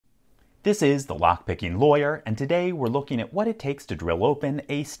This is the Lockpicking Lawyer, and today we're looking at what it takes to drill open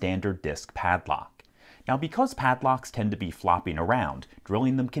a standard disc padlock. Now, because padlocks tend to be flopping around,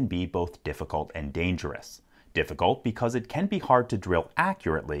 drilling them can be both difficult and dangerous. Difficult because it can be hard to drill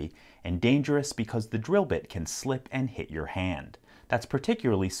accurately, and dangerous because the drill bit can slip and hit your hand. That's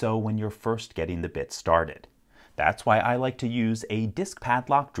particularly so when you're first getting the bit started. That's why I like to use a disc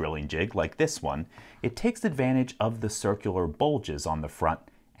padlock drilling jig like this one. It takes advantage of the circular bulges on the front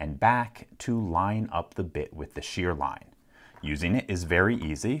and back to line up the bit with the shear line. Using it is very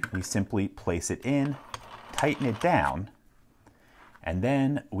easy. We simply place it in, tighten it down, and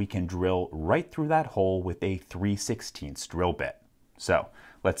then we can drill right through that hole with a 3/16 drill bit. So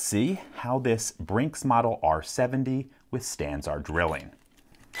let's see how this Brinks Model R70 withstands our drilling.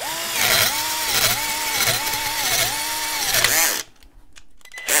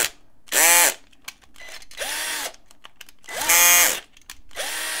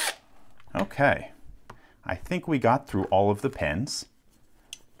 Okay, I think we got through all of the pins.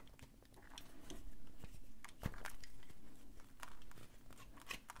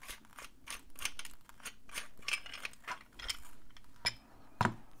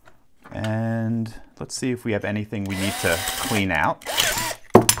 And let's see if we have anything we need to clean out.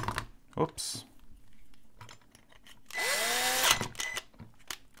 Oops.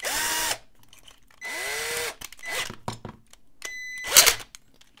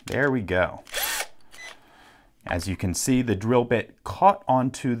 There we go. As you can see, the drill bit caught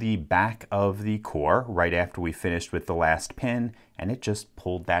onto the back of the core right after we finished with the last pin, and it just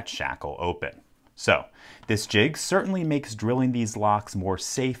pulled that shackle open. So, this jig certainly makes drilling these locks more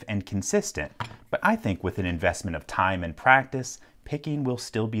safe and consistent, but I think with an investment of time and practice, picking will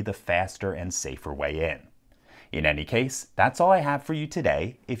still be the faster and safer way in. In any case, that's all I have for you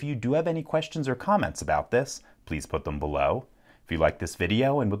today. If you do have any questions or comments about this, please put them below. If you like this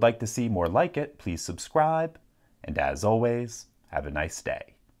video and would like to see more like it, please subscribe. And as always, have a nice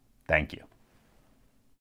day. Thank you.